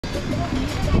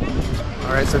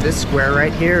Alright, so this square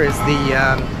right here is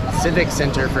the Civic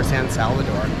Center for San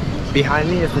Salvador. Behind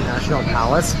me is the National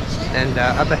Palace, and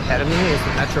up ahead of me is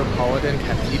the Metropolitan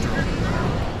Cathedral.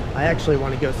 I actually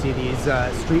want to go see these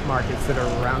street markets that are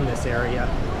around this area.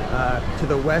 To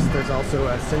the west, there's also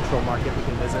a central market we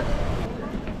can visit.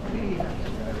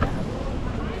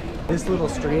 This little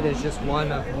street is just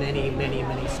one of many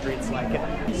streets like it.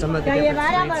 Some of the different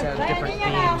streets have different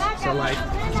themes. So like,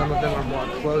 some of them are more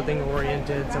clothing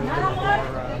oriented, some of them are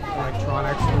more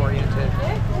electronics oriented.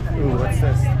 Ooh, what's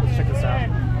this? Let's check this out.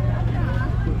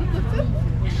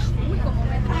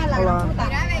 Hola.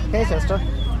 ¿Qué es esto?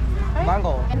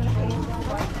 Mango.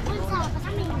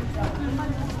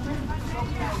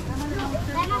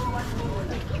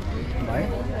 Bye.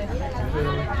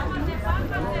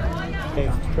 Okay,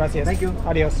 gracias. Thank you.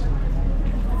 Adios.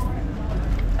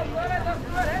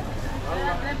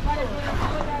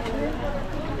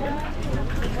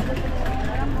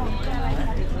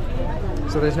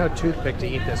 So there's no toothpick to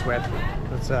eat this with.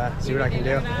 Let's see what I can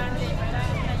do.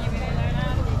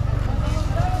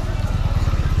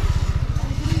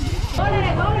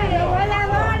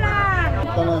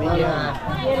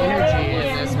 The energy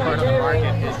in this part of the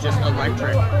market is just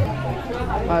electric.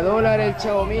 I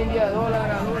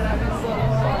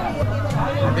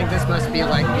think this must be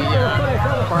like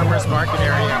the farmer's market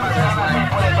area. There's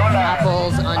like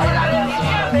apples, onions,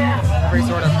 every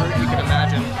sort of fruit you can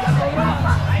imagine.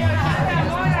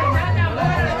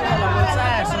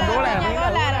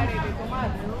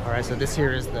 Alright, so this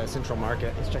here is the central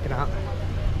market. Let's check it out.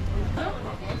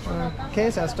 ¿Qué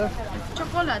es esto?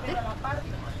 Chocolate.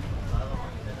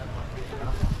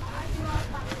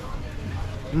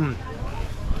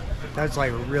 That's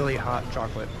like really hot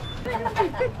chocolate.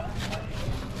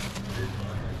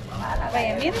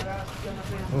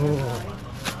 Ooh.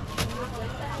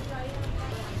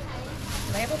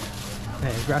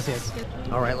 Hey, gracias.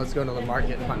 Alright, let's go to the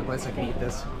market and find a place I can eat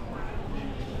this.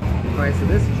 Alright, so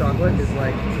this chocolate is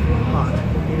like hot.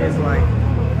 It is like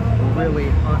really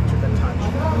hot to the touch.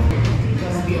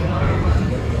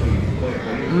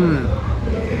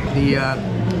 The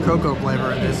cocoa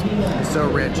flavor in this is so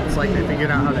rich. It's like they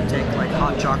figured out how to take like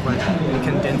hot chocolate and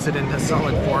condense it into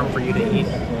solid form for you to eat.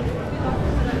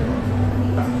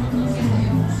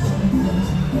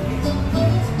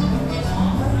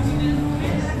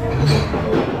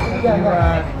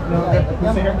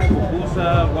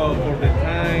 Pupusa, well, for the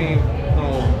time, no,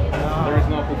 there is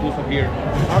no pupusa here.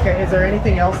 Okay, is there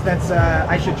anything else that's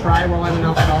I should try while I'm in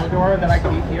El Salvador that I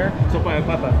can eat here? Sopa de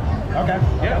Pata. Okay.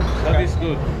 Yeah, that is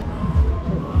good.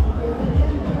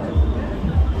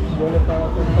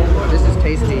 This is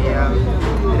tasty.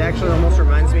 It actually almost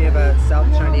reminds me of a South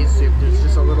Chinese soup. There's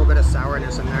just a little bit of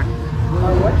sourness in there.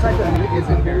 What type of meat is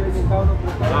in here? It's from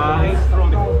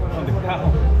the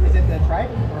cow. Is it the tripe?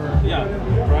 Or? Yeah,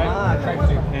 tripe. Ah, tripe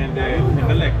soup. And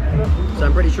the leg. So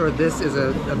I'm pretty sure this is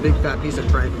a big fat piece of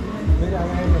tripe.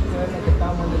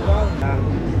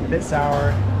 A bit sour,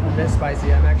 a bit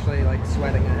spicy. I'm actually like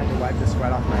sweating. I had to wipe the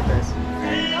sweat off my face.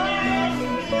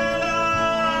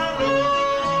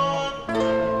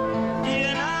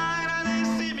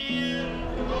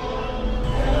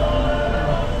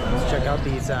 Check out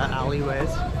these alleyways.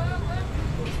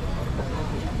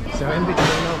 So in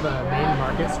between all the main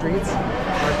market streets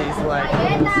are these like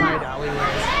little side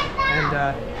alleyways, and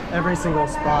every single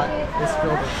spot is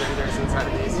filled with vendors inside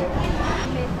of these.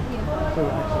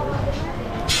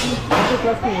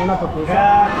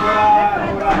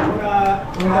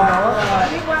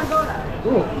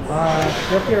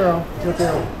 Yo quiero.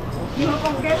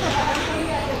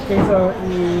 Queso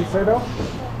y cerdo.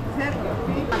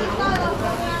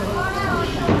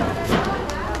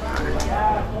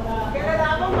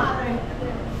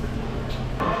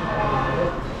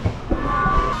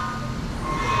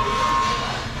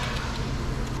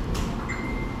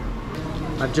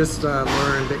 I've just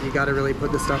learned that you gotta really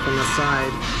put the stuff on the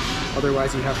side,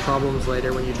 otherwise you have problems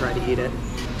later when you try to eat it.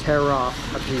 Tear off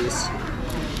a piece,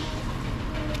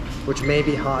 which may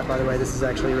be hot, by the way. This is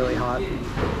actually really hot. And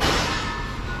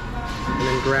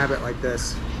then grab it like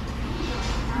this.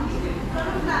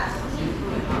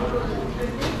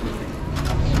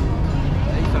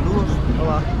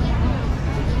 Hola.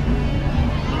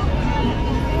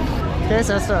 ¿Qué es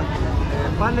esto?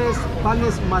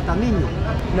 Panes mataniño.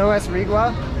 No es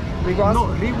rigua? Riguas? No,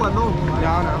 rigua no.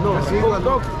 No, es rigua.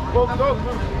 Hot dog.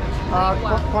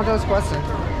 ¿Cuántos cuestan?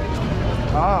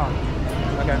 Ah,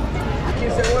 ok.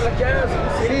 ¿15 horas que hagas?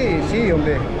 Sí,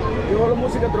 hombre. Llevo la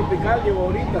música tropical, llevo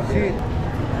ahorita. Sí.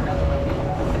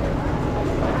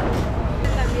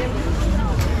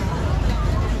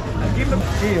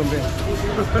 Sí, hombre.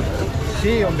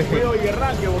 Sí, hombre. Oye,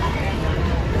 rancho.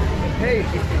 Hey.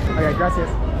 Okay, gracias.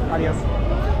 Adios.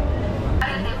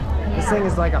 This thing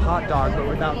is like a hot dog, but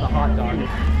without the hot dog.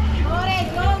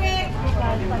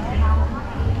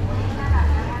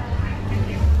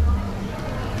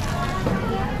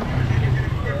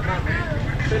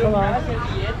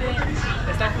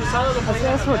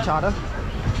 ¿Haces horchata?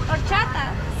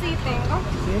 Horchata, sí tengo.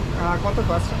 Sí. ¿Cuánto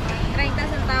cuesta? 30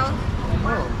 centavos.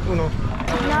 Oh, uno.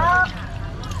 No.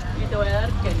 Y te voy a dar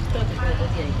quesito que te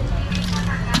tiene.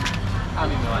 A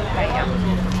mí me vale.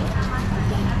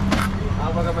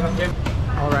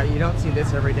 Alright, you don't see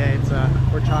this every day. It's a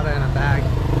horchata in a bag.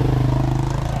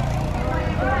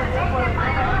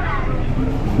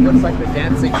 Looks like the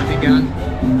dancing's begun.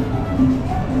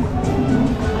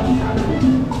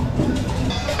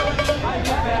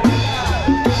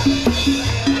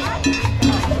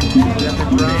 We got the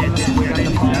drums, we got the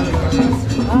bongos,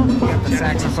 we got the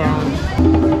saxophone.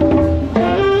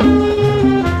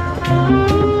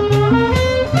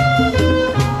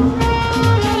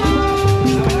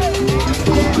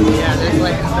 Yeah, there's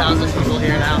like 1,000 people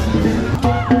here now.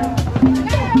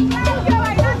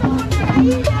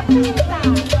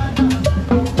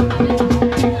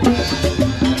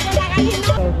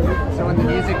 So when the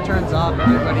music turns off,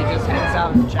 everybody just hangs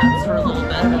out and chats for a little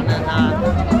bit, and then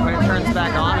when it turns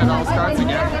back on, it all starts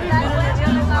again.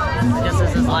 I guess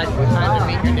this is like time to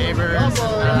meet your neighbors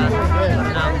and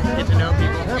get to know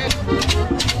people.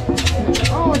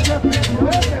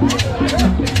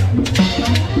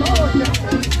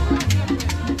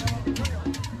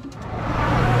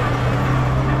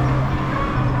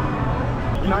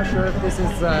 I'm not sure if this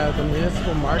is the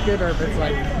municipal market or if it's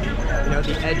like, you know,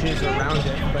 the edges around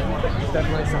it, but there's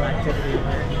definitely some activity in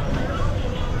here.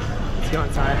 Let's go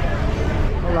inside.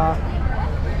 Hola.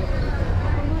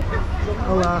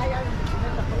 Hola.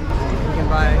 You can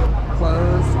buy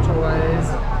clothes, toys,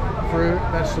 fruit,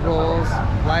 vegetables,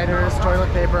 lighters,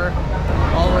 toilet paper,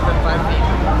 all within 5 feet.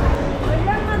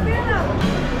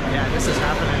 Yeah, this is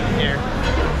happening here.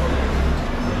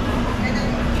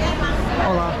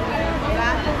 Hola.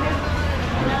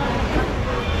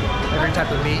 Every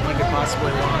type of meat you could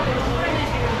possibly want.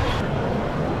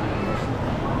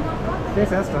 ¿Qué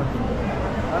es esto?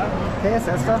 ¿Qué es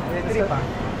esto? Tripa.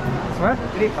 What?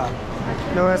 Tripa.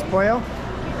 No es pollo?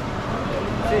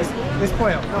 Sí. Es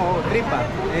pollo. No, tripa.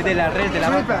 Es de la red, de la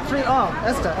vaca. Oh,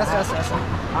 esta.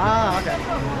 Ah, okay.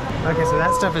 Okay, so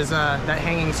that stuff is, that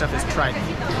hanging stuff is tripe.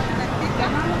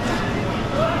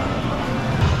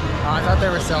 Oh, I thought they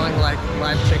were selling like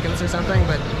live chickens or something,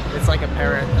 but it's like a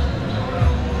parrot.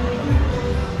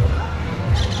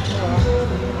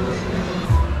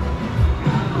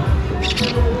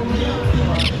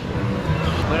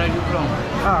 Where are you from?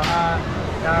 Oh,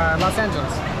 Los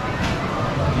Angeles.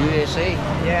 USA.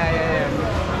 Yeah.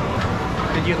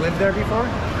 Did you live there before?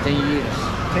 10 years.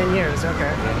 10 years,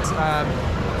 okay.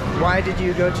 Why did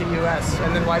you go to US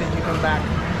and then why did you come back?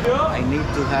 I need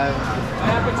to have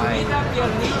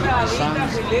my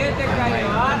sons and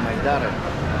my daughter.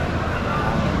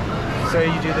 So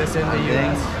you do this in the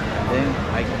US? Then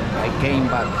I came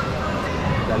back.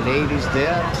 The ladies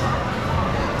there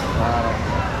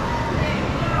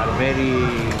are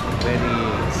very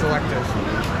Selective.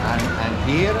 and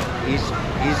here is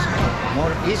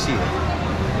more easier.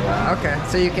 Okay,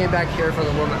 so you came back here for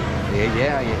the woman.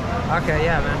 Yeah. Okay,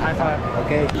 yeah, man. I thought.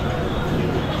 Okay.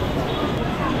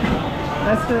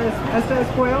 Este es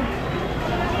pollo?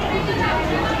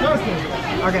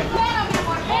 Okay.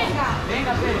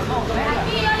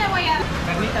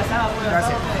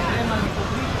 Gracias.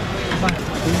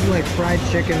 This is like fried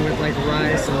chicken with like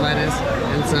rice and lettuce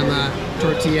and some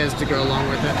tortillas to go along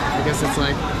with it. I guess it's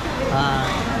like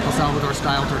El Salvador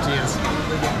style tortillas.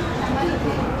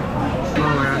 Oh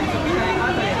my god.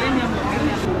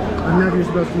 I don't know if you're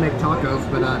supposed to make tacos,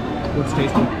 but looks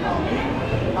tasty.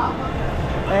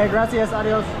 Hey, gracias,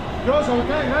 adios.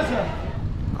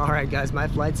 Alright guys, my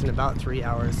flight's in about 3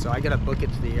 hours, so I gotta book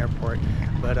it to the airport.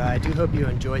 But I do hope you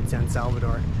enjoyed San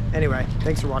Salvador. Anyway,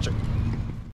 thanks for watching.